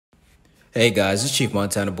Hey guys, it's Chief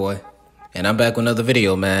Montana Boy, and I'm back with another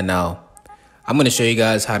video, man. Now, I'm going to show you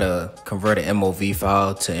guys how to convert an MOV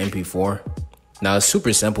file to MP4. Now, it's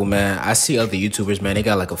super simple, man. I see other YouTubers, man, they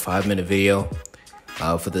got like a 5-minute video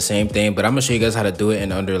for the same thing, but I'm going to show you guys how to do it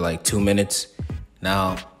in under like 2 minutes.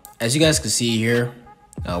 Now, as you guys can see here,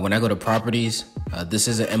 when I go to properties, this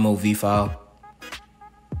is an MOV file.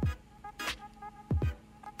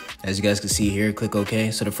 As you guys can see here, click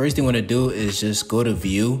OK. So the first thing you want to do is just go to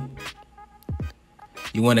view.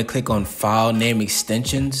 You want to click on file name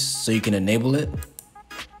extensions so you can enable it.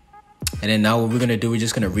 And then now what we're going to do, we're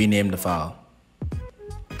just going to rename the file.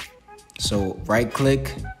 So right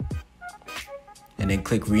click and then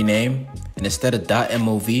click rename. And instead of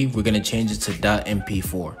 .mov, we're going to change it to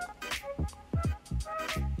 .mp4.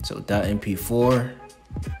 So .mp4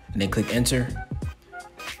 and then click enter.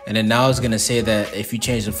 And then now it's going to say that if you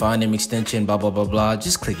change the file name extension, blah, blah, blah, blah,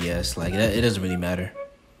 just click yes. Like that, it doesn't really matter.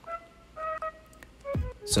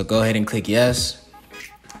 So go ahead and click yes.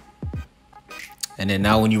 And then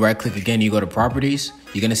now when you right click again, you go to properties,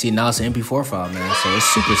 you're gonna see now it's an MP4 file, man. So it's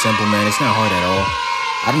super simple, man. It's not hard at all.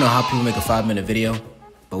 I don't know how people make a 5-minute video,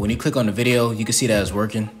 but when you click on the video, you can see that it's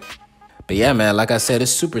working. But yeah, man, like I said,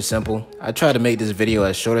 it's super simple. I try to make this video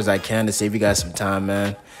as short as I can to save you guys some time,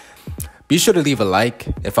 man. Be sure to leave a like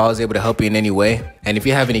if I was able to help you in any way. And if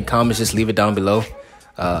you have any comments, just leave it down below.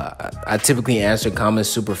 I typically answer comments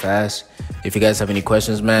super fast if you guys have any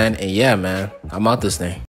questions, man. And yeah, man, I'm out this thing.